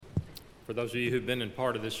For those of you who've been in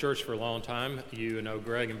part of this church for a long time, you know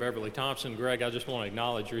Greg and Beverly Thompson. Greg, I just want to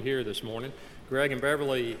acknowledge you're here this morning. Greg and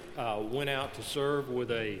Beverly went out to serve with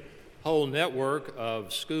a whole network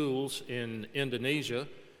of schools in Indonesia.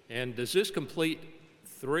 And does this complete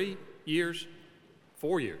 3 years?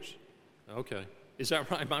 4 years? Okay. Is that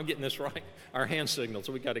right? Am I getting this right? Our hand signals,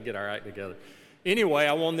 so we got to get our act together. Anyway,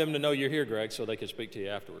 I want them to know you're here, Greg, so they can speak to you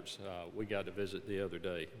afterwards. We got to visit the other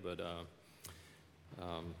day, but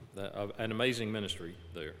an amazing ministry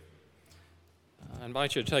there. I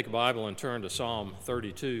invite you to take a Bible and turn to Psalm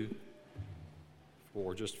 32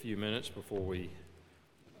 for just a few minutes before we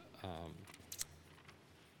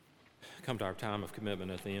come to our time of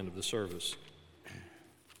commitment at the end of the service.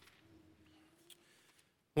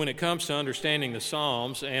 When it comes to understanding the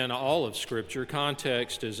Psalms and all of Scripture,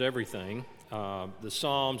 context is everything. The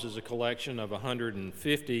Psalms is a collection of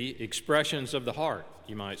 150 expressions of the heart,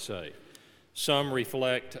 you might say. Some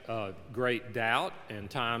reflect great doubt and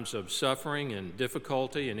times of suffering and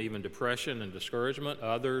difficulty and even depression and discouragement.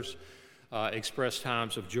 Others express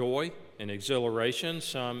times of joy and exhilaration.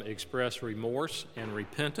 Some express remorse and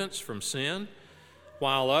repentance from sin,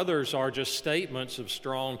 while others are just statements of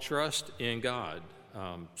strong trust in God.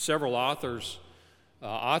 Several authors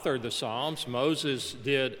authored the Psalms. Moses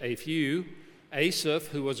did a few. Asaph,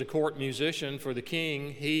 who was a court musician for the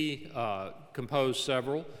king, he composed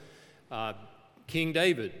several. King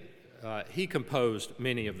David, he composed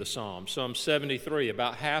many of the Psalms, some 73.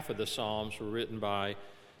 About half of the Psalms were written by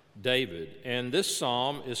David. And this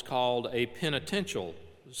psalm is called a penitential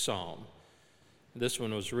psalm. This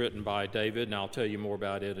one was written by David, and I'll tell you more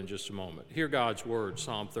about it in just a moment. Hear God's word,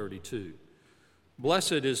 Psalm 32.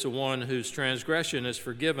 Blessed is the one whose transgression is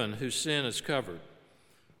forgiven, whose sin is covered.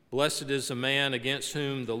 Blessed is the man against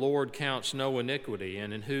whom the Lord counts no iniquity,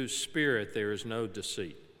 and in whose spirit there is no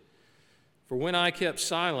deceit. For when I kept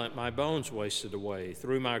silent, my bones wasted away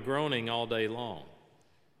through my groaning all day long.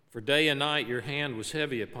 For day and night your hand was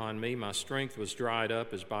heavy upon me, my strength was dried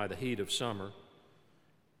up as by the heat of summer.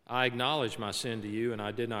 I acknowledged my sin to you, and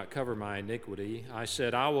I did not cover my iniquity. I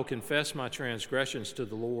said, I will confess my transgressions to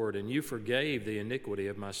the Lord, and you forgave the iniquity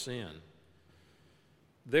of my sin.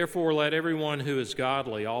 Therefore let everyone who is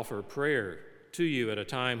godly offer prayer to you at a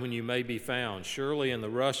time when you may be found. Surely in the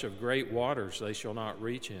rush of great waters they shall not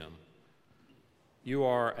reach him. You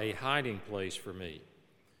are a hiding place for me.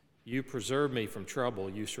 You preserve me from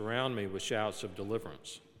trouble. You surround me with shouts of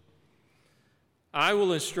deliverance. I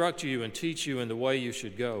will instruct you and teach you in the way you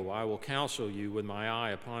should go. I will counsel you with my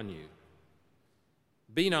eye upon you.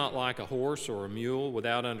 Be not like a horse or a mule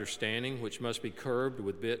without understanding, which must be curbed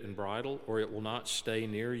with bit and bridle, or it will not stay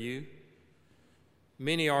near you.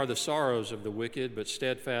 Many are the sorrows of the wicked, but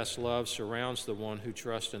steadfast love surrounds the one who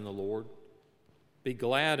trusts in the Lord. Be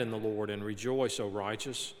glad in the Lord and rejoice, O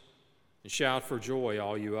righteous, and shout for joy,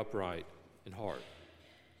 all you upright in heart.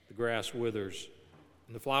 The grass withers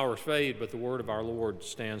and the flowers fade, but the word of our Lord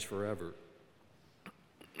stands forever.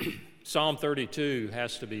 Psalm 32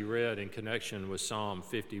 has to be read in connection with Psalm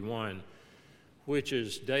 51, which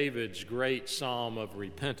is David's great psalm of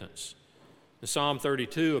repentance. The Psalm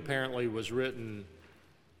 32 apparently was written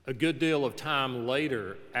a good deal of time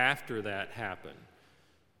later after that happened.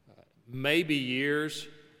 Maybe years,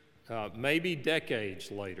 maybe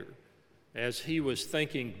decades later, as he was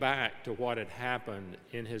thinking back to what had happened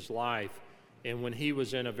in his life and when he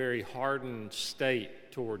was in a very hardened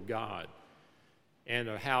state toward God, and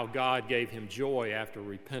how God gave him joy after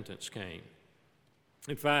repentance came.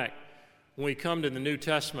 In fact, when we come to the New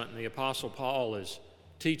Testament and the Apostle Paul is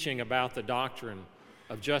teaching about the doctrine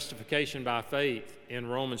of justification by faith in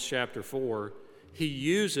Romans chapter 4, he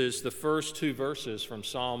uses the first two verses from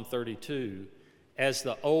Psalm 32 as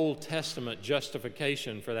the Old Testament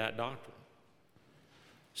justification for that doctrine.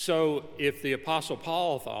 So if the Apostle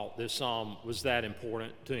Paul thought this psalm was that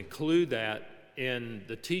important to include that in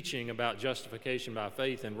the teaching about justification by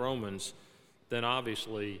faith in Romans, then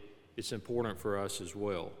obviously it's important for us as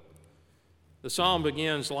well. The psalm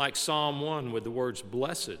begins like Psalm 1 with the words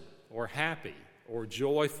blessed or happy or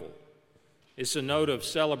joyful. It's a note of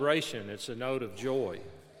celebration. It's a note of joy.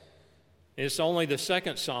 And it's only the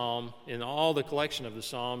second psalm in all the collection of the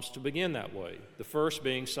psalms to begin that way. The first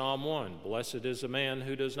being Psalm 1, blessed is the man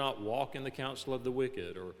who does not walk in the counsel of the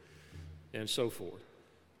wicked, and so forth.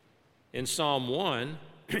 In Psalm 1,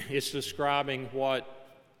 it's describing what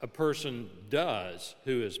a person does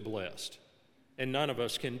who is blessed. And none of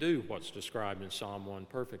us can do what's described in Psalm 1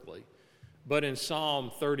 perfectly. But in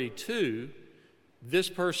Psalm 32, this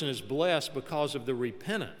person is blessed because of the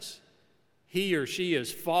repentance. He or she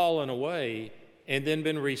has fallen away and then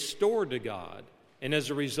been restored to God. And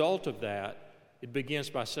as a result of that, it begins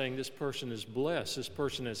by saying this person is blessed, this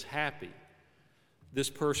person is happy, this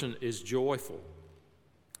person is joyful.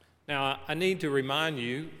 Now, I need to remind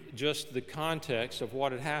you just the context of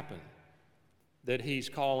what had happened, that he's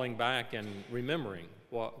calling back and remembering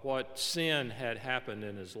what sin had happened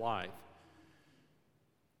in his life.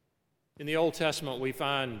 In the Old Testament, we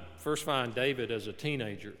first find David as a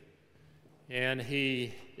teenager, and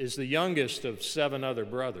he is the youngest of 7 other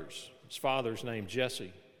brothers. His father's named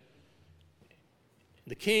Jesse.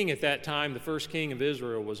 The king at that time, the first king of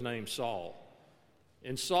Israel, was named Saul.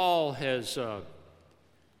 And Saul has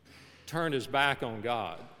turned his back on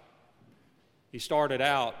God. He started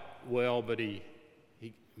out well, but he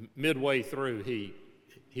midway through,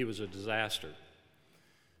 he was a disaster.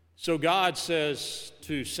 So God says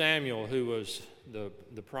to Samuel, who was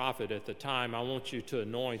the prophet at the time, I want you to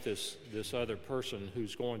anoint this other person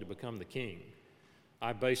who's going to become the king.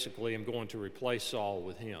 I basically am going to replace Saul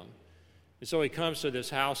with him. And so he comes to this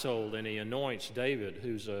household and he anoints David,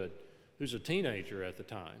 who's a teenager at the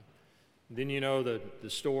time. And then you know the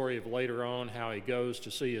story of later on how he goes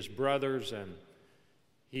to see his brothers, and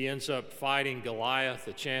he ends up fighting Goliath,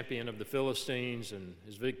 the champion of the Philistines, and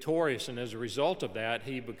is victorious. And as a result of that,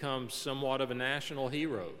 he becomes somewhat of a national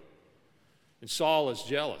hero. And Saul is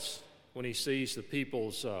jealous when he sees the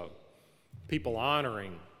people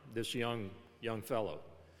honoring this young fellow.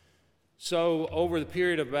 So over the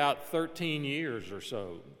period of about 13 years or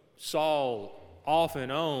so, Saul off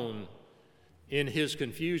and on, in his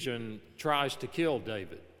confusion, tries to kill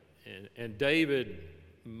David. And David,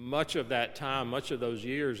 much of that time, much of those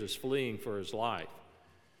years, is fleeing for his life.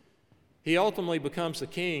 He ultimately becomes the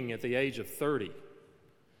king at the age of 30.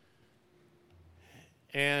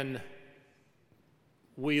 And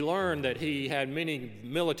we learn that he had many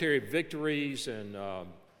military victories, and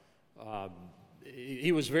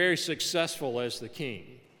he was very successful as the king.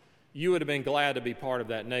 You would have been glad to be part of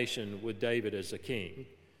that nation with David as the king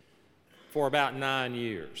for about 9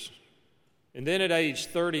 years. And then at age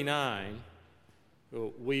 39,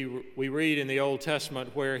 we read in the Old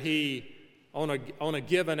Testament where he, on a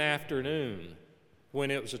given afternoon,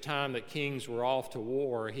 when it was a time that kings were off to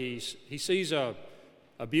war, he sees a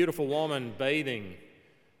beautiful woman bathing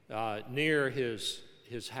near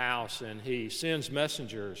his house, and he sends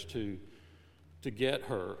messengers to get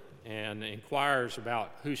her and inquires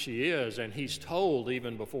about who she is. And he's told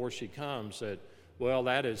even before she comes that, well,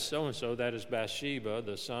 that is so-and-so, that is Bathsheba,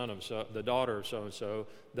 the daughter of so-and-so,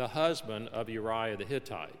 the husband of Uriah the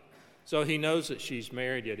Hittite. So he knows that she's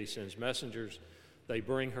married, yet he sends messengers. They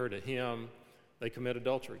bring her to him. They commit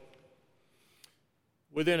adultery.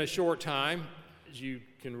 Within a short time, as you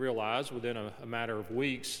can realize, within a matter of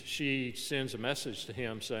weeks, she sends a message to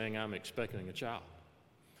him saying, I'm expecting a child.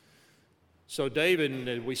 So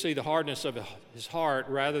David, we see the hardness of his heart.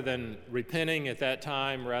 Rather than repenting at that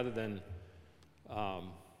time, rather than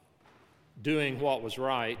doing what was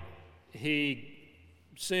right, he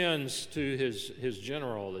sends to his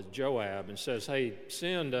general, Joab, and says, hey,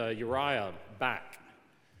 send Uriah back.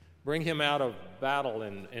 Bring him out of battle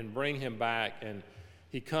and bring him back. And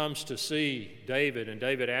he comes to see David, and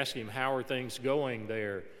David asks him, how are things going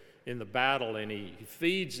there in the battle? And he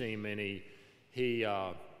feeds him, and he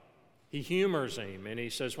humors him, and he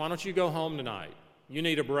says, why don't you go home tonight? You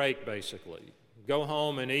need a break, basically. Go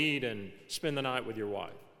home and eat and spend the night with your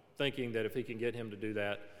wife, thinking that if he can get him to do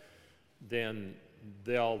that, then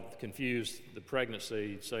they'll confuse the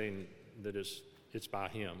pregnancy, saying that it's by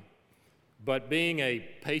him. But being a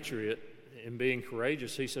patriot and being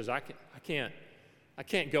courageous, he says, I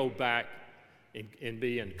can't go back and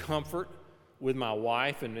be in comfort with my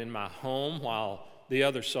wife and in my home while the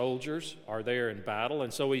other soldiers are there in battle.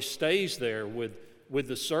 And so he stays there with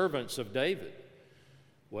the servants of David.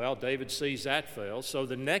 Well, David sees that fail, so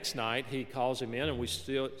the next night he calls him in, and we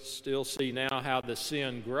still see now how the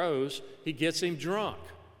sin grows. He gets him drunk,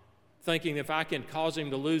 thinking if I can cause him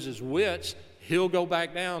to lose his wits, he'll go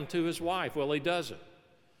back down to his wife. Well, he doesn't.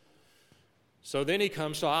 So then he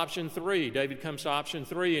comes to option 3. David comes to option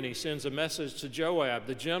 3, and he sends a message to Joab,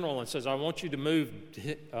 the general, and says, I want you to move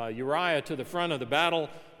Uriah to the front of the battle,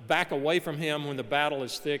 back away from him when the battle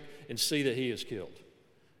is thick, and see that he is killed.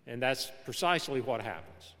 And that's precisely what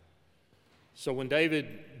happens. So when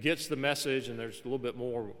David gets the message, and there's a little bit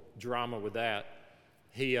more drama with that,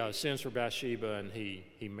 he sends for Bathsheba, and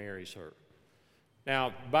he marries her.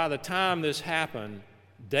 Now, by the time this happened,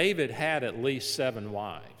 David had at least 7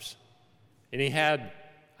 wives. And he had,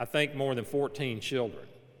 I think, more than 14 children.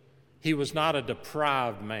 He was not a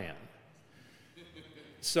deprived man.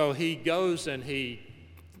 So he goes and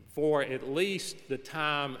for at least the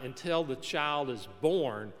time until the child is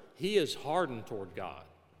born, he is hardened toward God.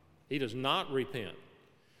 He does not repent.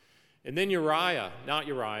 And then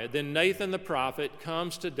then Nathan the prophet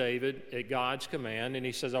comes to David at God's command, and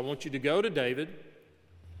he says, I want you to go to David.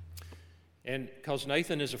 And because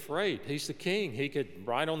Nathan is afraid, he's the king. He could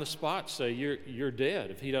right on the spot say, you're dead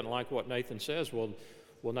if he doesn't like what Nathan says. Well,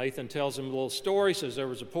 Nathan tells him a little story, says there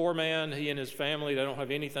was a poor man, he and his family, they don't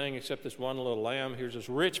have anything except this one little lamb. Here's this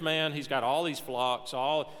rich man, he's got all these flocks,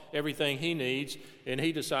 everything he needs, and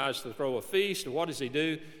he decides to throw a feast. What does he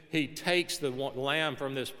do? He takes the lamb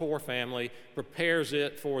from this poor family, prepares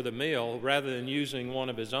it for the meal rather than using one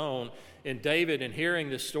of his own. And David, in hearing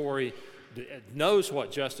this story, knows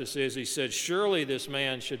what justice is. He said, surely this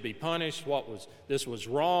man should be punished. This was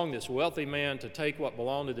wrong, this wealthy man to take what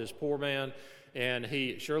belonged to this poor man. And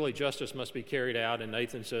surely justice must be carried out. And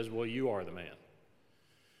Nathan says, well, you are the man.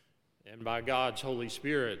 And by God's Holy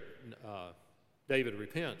Spirit, David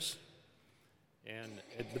repents. And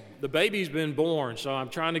the baby's been born, so I'm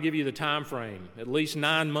trying to give you the time frame. At least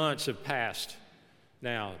 9 months have passed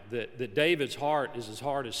now that David's heart is as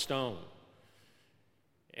hard as stone.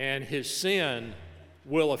 And his sin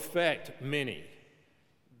will affect many.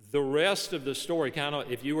 The rest of the story,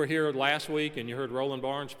 if you were here last week and you heard Roland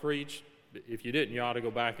Barnes preach, if you didn't, you ought to go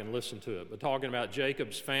back and listen to it. But talking about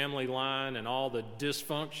Jacob's family line and all the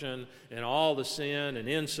dysfunction and all the sin and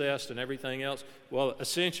incest and everything else, well,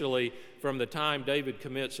 essentially, from the time David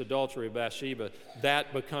commits adultery with Bathsheba,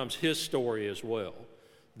 that becomes his story as well.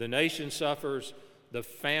 The nation suffers. The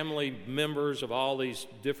family members of all these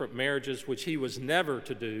different marriages, which he was never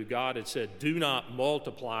to do, God had said, do not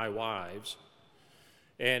multiply wives.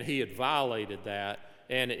 And he had violated that.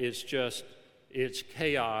 And it's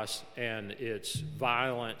chaos, and it's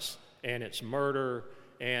violence, and it's murder,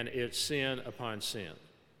 and it's sin upon sin.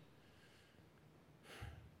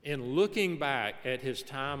 In looking back at his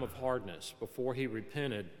time of hardness before he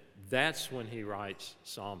repented, that's when he writes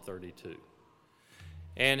Psalm 32.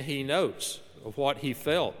 And he notes of what he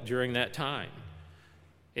felt during that time.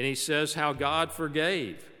 And he says how God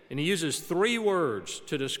forgave. And he uses 3 words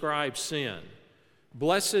to describe sin.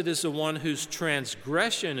 Blessed is the one whose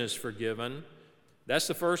transgression is forgiven. That's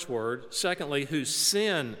the first word. Secondly, whose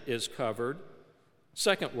sin is covered.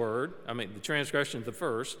 Second word, the transgression is the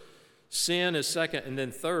first. Sin is second. And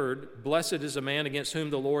then third, blessed is a man against whom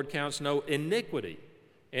the Lord counts no iniquity,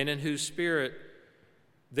 and in whose spirit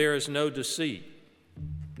there is no deceit.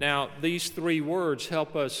 Now, these 3 words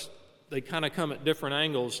help us, they kind of come at different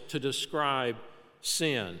angles to describe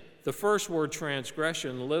sin. The first word,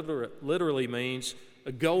 transgression, literally means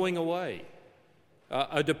a going away,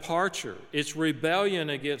 a departure. It's rebellion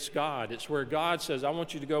against God. It's where God says, I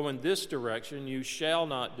want you to go in this direction. You shall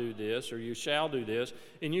not do this, or you shall do this.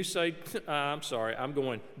 And you say, I'm sorry, I'm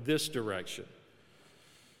going this direction.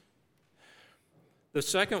 The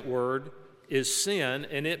second word is sin,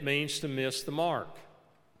 and it means to miss the mark.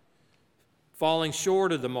 Falling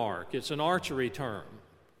short of the mark. It's an archery term.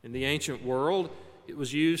 In the ancient world, it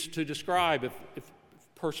was used to describe if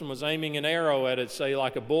a person was aiming an arrow at it, say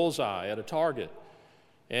like a bullseye at a target,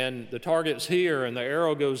 and the target's here and the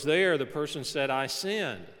arrow goes there, the person said, I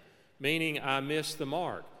sinned, meaning I missed the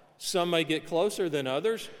mark. Some may get closer than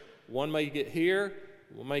others. One may get here,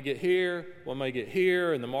 one may get here, one may get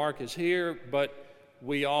here, and the mark is here, but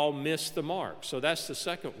we all miss the mark. So that's the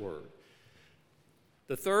second word.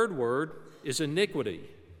 The third word is iniquity,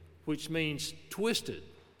 which means twisted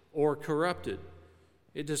or corrupted.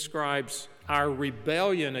 It describes our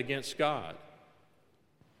rebellion against God.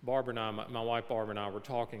 Barbara and I, my wife Barbara and I were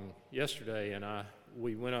talking yesterday, and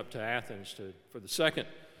we went up to Athens for the second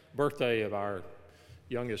birthday of our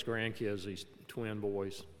youngest grandkids, these twin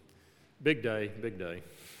boys. Big day, big day.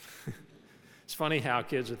 It's funny how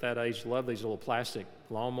kids at that age love these little plastic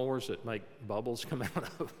lawnmowers that make bubbles come out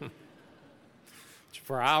of them.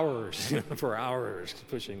 For hours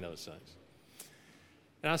pushing those things.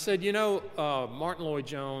 And I said, Martin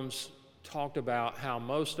Lloyd-Jones talked about how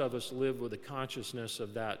most of us live with the consciousness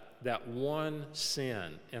of that one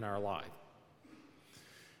sin in our life.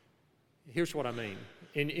 Here's what I mean.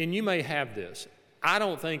 And you may have this. I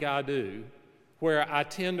don't think I do, where I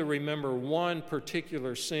tend to remember one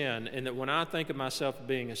particular sin, and that when I think of myself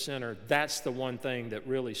being a sinner, that's the one thing that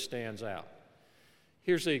really stands out.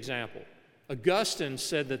 Here's the example. Augustine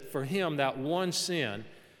said that for him, that one sin,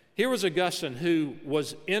 here was Augustine who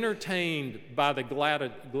was entertained by the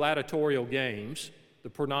gladiatorial games, the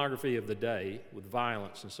pornography of the day with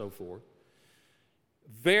violence and so forth.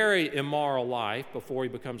 Very immoral life before he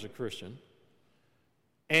becomes a Christian.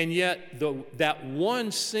 And yet that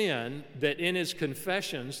one sin that in his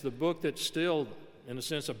Confessions, the book that's still, in a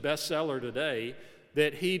sense, a bestseller today,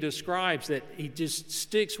 that he describes, that he just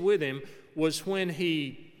sticks with him, was when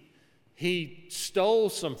he He stole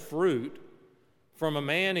some fruit from a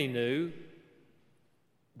man he knew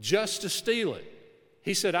just to steal it.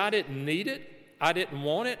 He said, I didn't need it. I didn't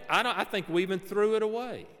want it. I think we even threw it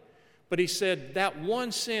away. But he said, that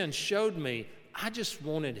one sin showed me I just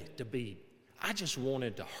wanted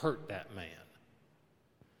to hurt that man.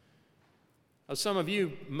 Now, some of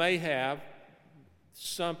you may have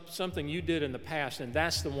something you did in the past, and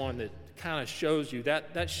that's the one that kind of shows you,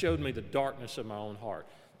 that showed me the darkness of my own heart.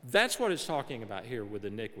 That's what it's talking about here with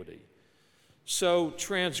iniquity. So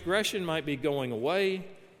transgression might be going away,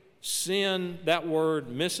 sin, that word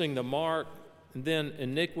missing the mark, and then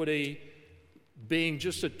iniquity being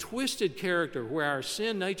just a twisted character where our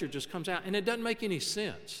sin nature just comes out and it doesn't make any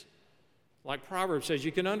sense. Like Proverbs says,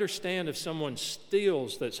 you can understand if someone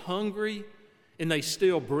steals that's hungry and they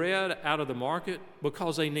steal bread out of the market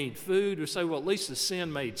because they need food, or say, well, at least the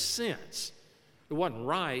sin made sense. It wasn't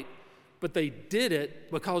right, but they did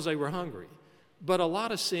it because they were hungry. But a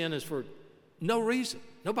lot of sin is for no reason.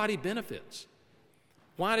 Nobody benefits.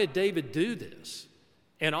 Why did David do this?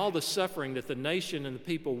 And all the suffering that the nation and the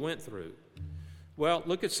people went through. Well,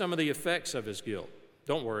 look at some of the effects of his guilt.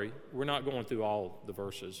 Don't worry, we're not going through all the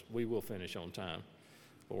verses. We will finish on time,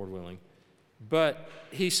 Lord willing. But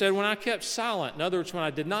he said, when I kept silent, in other words, when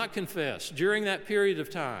I did not confess during that period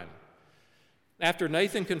of time, after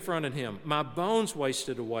Nathan confronted him, my bones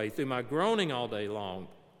wasted away through my groaning all day long.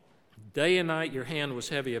 Day and night your hand was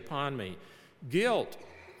heavy upon me. Guilt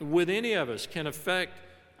with any of us can affect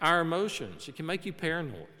our emotions. It can make you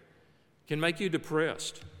paranoid. It can make you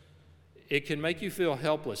depressed. It can make you feel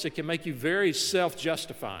helpless. It can make you very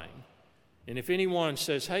self-justifying. And if anyone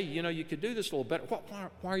says, hey, you could do this a little better,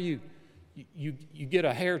 why are you get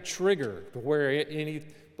a hair trigger to where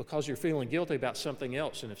because you're feeling guilty about something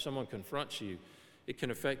else, and if someone confronts you, it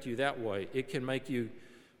can affect you that way. It can make you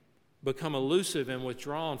become elusive and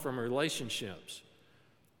withdrawn from relationships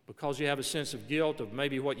because you have a sense of guilt of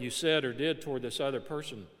maybe what you said or did toward this other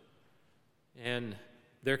person. And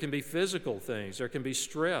there can be physical things. There can be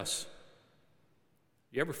stress.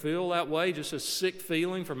 You ever feel that way, just a sick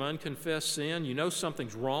feeling from unconfessed sin? You know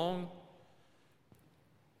something's wrong.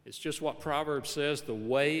 It's just what Proverbs says, the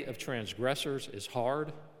way of transgressors is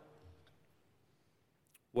hard.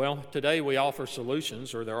 Well, today we offer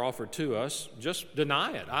solutions, or they're offered to us. Just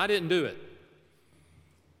deny it. I didn't do it.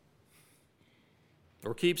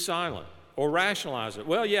 Or keep silent. Or rationalize it.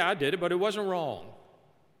 Well, yeah, I did it, but it wasn't wrong.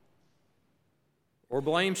 Or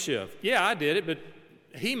blame shift. Yeah, I did it, but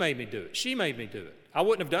he made me do it. She made me do it. I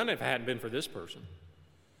wouldn't have done it if it hadn't been for this person.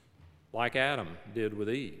 Like Adam did with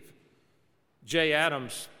Eve. Jay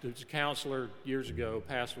Adams, who's a counselor years ago,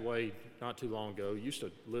 passed away not too long ago. He used to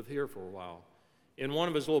live here for a while. In one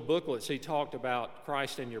of his little booklets, he talked about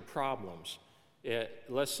Christ and your problems.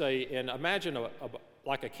 Let's say, and imagine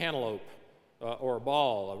like a cantaloupe or a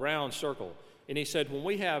ball, a round circle. And he said, when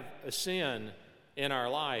we have a sin in our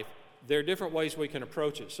life, there are different ways we can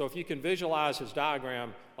approach it. So if you can visualize his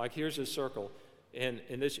diagram, like here's his circle, and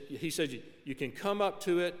this, he said you can come up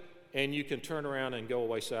to it and you can turn around and go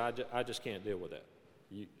away. So I just can't deal with that.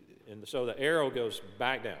 And so the arrow goes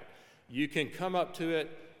back down. You can come up to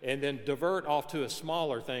it and then divert off to a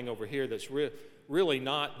smaller thing over here that's really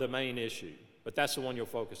not the main issue, but that's the one you'll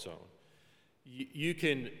focus on. You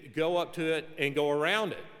can go up to it and go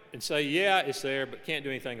around it and say, yeah, it's there, but can't do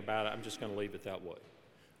anything about it. I'm just going to leave it that way.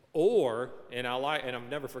 Or, and I've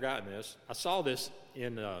never forgotten this, I saw this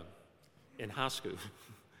in high school.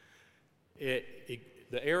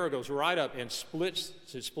 The arrow goes right up and splits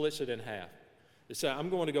it in half. It says, I'm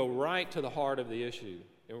going to go right to the heart of the issue,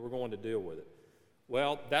 and we're going to deal with it.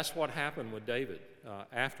 Well, that's what happened with David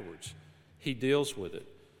afterwards. He deals with it.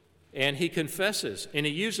 And he confesses, and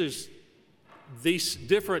he uses these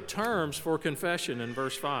different terms for confession in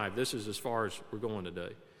verse 5. This is as far as we're going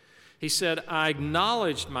today. He said, I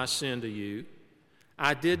acknowledged my sin to you.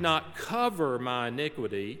 I did not cover my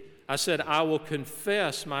iniquity. I said, I will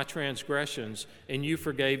confess my transgressions, and you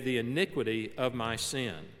forgave the iniquity of my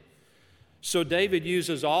sin. So David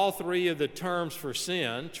uses all three of the terms for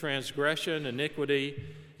sin, transgression, iniquity,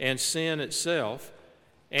 and sin itself,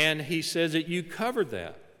 and he says that you covered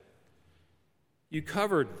that. You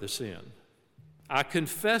covered the sin. I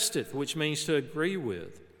confessed it, which means to agree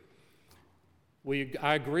with.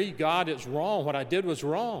 I agree, God, it's wrong. What I did was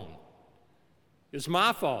wrong. It's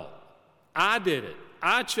my fault. I did it.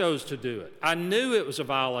 I chose to do it. I knew it was a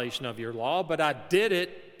violation of your law, but I did it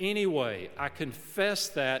anyway. I confess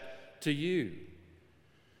that to you.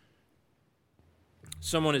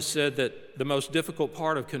 Someone has said that the most difficult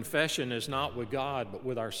part of confession is not with God, but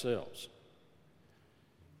with ourselves.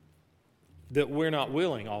 That we're not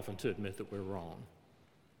willing often to admit that we're wrong.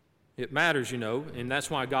 It matters, and that's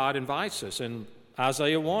why God invites us. In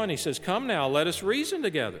Isaiah 1, he says, "Come now, let us reason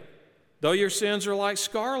together. Though your sins are like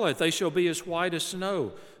scarlet, they shall be as white as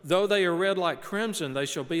snow. Though they are red like crimson, they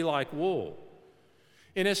shall be like wool."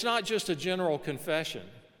 And it's not just a general confession.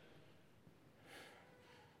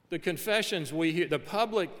 The confessions we hear, the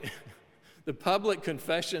public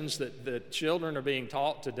confessions that children are being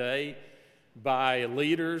taught today by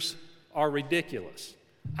leaders are ridiculous.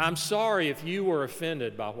 I'm sorry if you were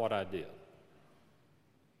offended by what I did.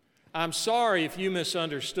 I'm sorry if you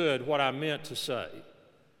misunderstood what I meant to say.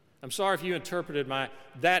 I'm sorry if you interpreted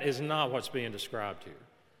that is not what's being described here.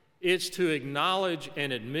 It's to acknowledge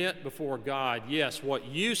and admit before God, yes, what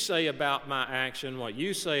you say about my action, what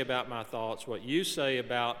you say about my thoughts, what you say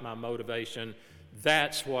about my motivation,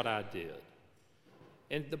 that's what I did.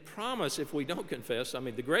 And the promise, if we don't confess,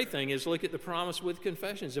 the great thing is look at the promise with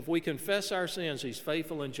confessions. If we confess our sins, he's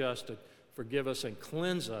faithful and just to forgive us and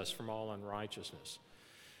cleanse us from all unrighteousness.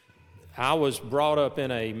 I was brought up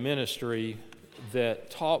in a ministry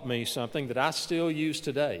that taught me something that I still use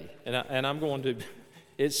today. And I'm going to,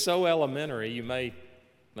 it's so elementary, you may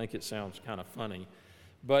think it sounds kind of funny.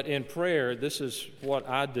 But in prayer, this is what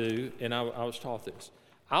I do, and I was taught this.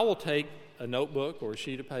 I will take a notebook or a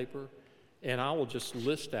sheet of paper, and I will just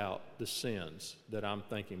list out the sins that I'm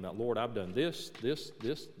thinking about. Lord, I've done this. I said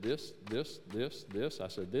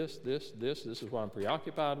this is what I'm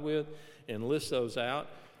preoccupied with, and list those out.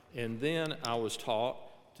 And then I was taught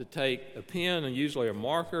to take a pen and usually a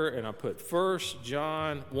marker, and I put 1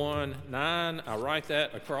 John 1:9. I write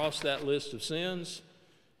that across that list of sins.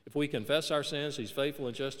 If we confess our sins, he's faithful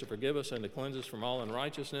and just to forgive us and to cleanse us from all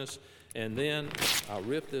unrighteousness. And then I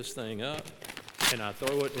rip this thing up, and I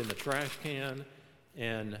throw it in the trash can,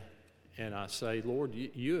 and I say, Lord,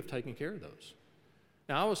 you have taken care of those.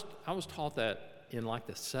 Now, I was taught that in like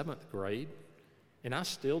the 7th grade, and I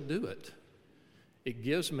still do it. It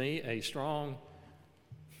gives me a strong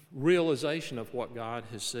realization of what God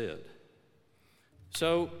has said.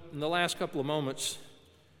 So, in the last couple of moments,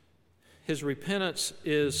 his repentance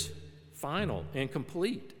is final and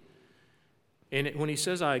complete. And when he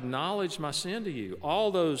says, I acknowledge my sin to you,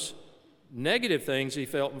 all those negative things he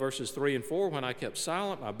felt in verses 3 and 4, when I kept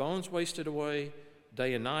silent, my bones wasted away,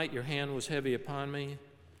 day and night your hand was heavy upon me.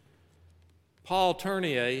 Paul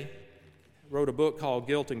Tournier wrote a book called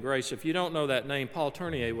Guilt and Grace. If you don't know that name, Paul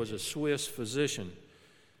Tournier was a Swiss physician,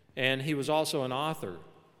 and he was also an author.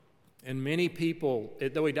 And many people,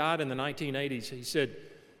 though he died in the 1980s, he said,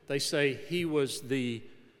 they say he was the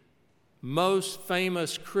most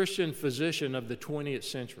famous Christian physician of the 20th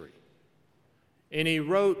century. And he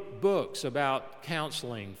wrote books about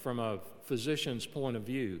counseling from a physician's point of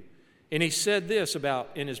view. And he said this about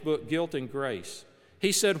in his book, Guilt and Grace.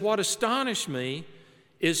 He said, what astonished me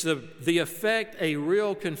is the effect a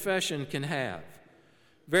real confession can have.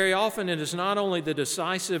 Very often it is not only the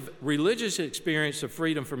decisive religious experience of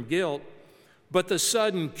freedom from guilt, but the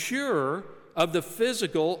sudden cure of the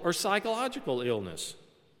physical or psychological illness.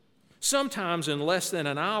 Sometimes in less than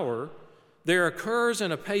an hour, there occurs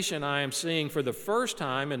in a patient I am seeing for the first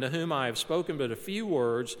time and to whom I have spoken but a few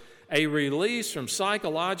words, a release from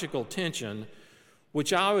psychological tension,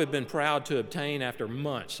 which I would have been proud to obtain after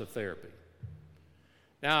months of therapy.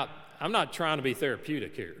 Now, I'm not trying to be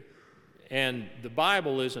therapeutic here, and the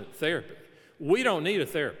Bible isn't therapy. We don't need a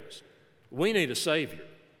therapist. We need a Savior,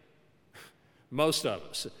 most of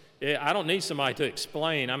us. I don't need somebody to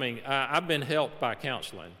explain. I've been helped by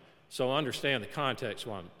counseling, so I understand the context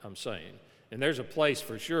of what I'm saying. And there's a place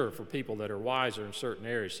for sure for people that are wiser in certain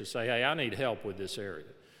areas to say, hey, I need help with this area.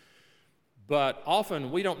 But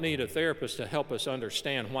often we don't need a therapist to help us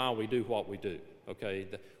understand why we do what we do, okay?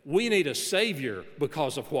 We need a Savior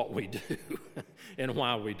because of what we do and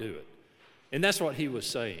why we do it. And that's what he was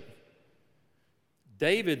saying.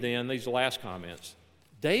 David then, these last comments,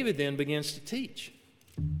 David then begins to teach.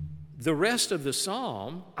 The rest of the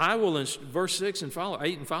psalm, verse 6 and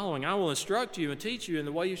 8 and following, I will instruct you and teach you in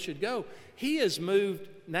the way you should go. He has moved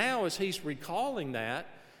now as he's recalling that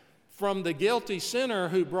from the guilty sinner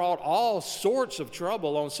who brought all sorts of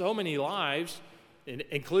trouble on so many lives,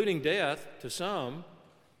 including death to some,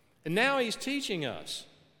 and now he's teaching us.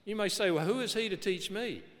 You may say, well, who is he to teach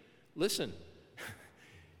me? Listen,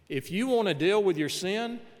 if you want to deal with your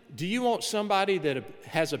sin, do you want somebody that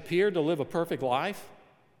has appeared to live a perfect life?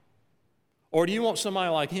 Or do you want somebody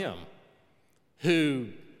like him who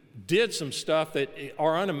did some stuff that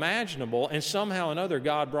are unimaginable and somehow or another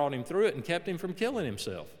God brought him through it and kept him from killing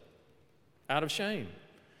himself out of shame?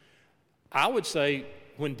 I would say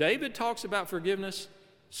when David talks about forgiveness,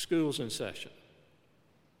 school's in session.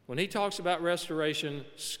 When he talks about restoration,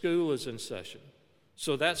 school is in session.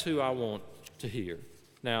 So that's who I want to hear.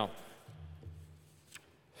 Now,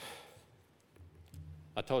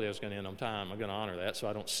 I told you I was going to end on time. I'm going to honor that so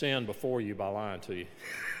I don't sin before you by lying to you.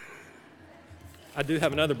 I do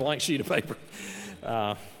have another blank sheet of paper.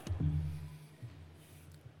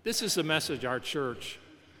 This is the message our church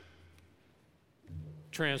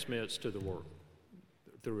transmits to the world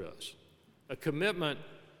through us. A commitment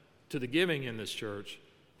to the giving in this church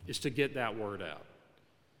is to get that word out.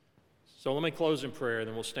 So let me close in prayer,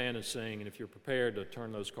 then we'll stand and sing. And if you're prepared to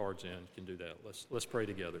turn those cards in, you can do that. Let's pray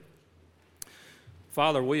together.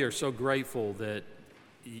 Father, we are so grateful that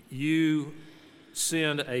you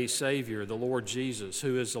send a Savior, the Lord Jesus,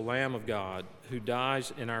 who is the Lamb of God, who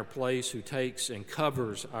dies in our place, who takes and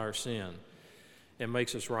covers our sin and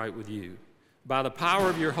makes us right with you. By the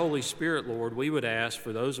power of your Holy Spirit, Lord, we would ask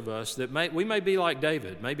for those of us that we may be like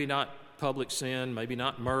David, maybe not public sin, maybe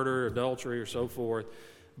not murder, adultery, or so forth,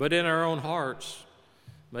 but in our own hearts,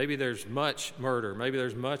 maybe there's much murder, maybe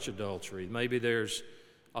there's much adultery, maybe there's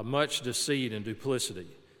much deceit and duplicity.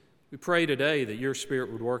 We pray today that your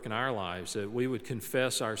Spirit would work in our lives, that we would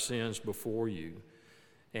confess our sins before you,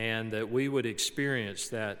 and that we would experience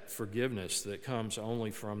that forgiveness that comes only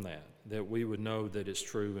from that we would know that it's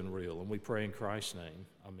true and real. And we pray in Christ's name.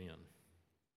 Amen.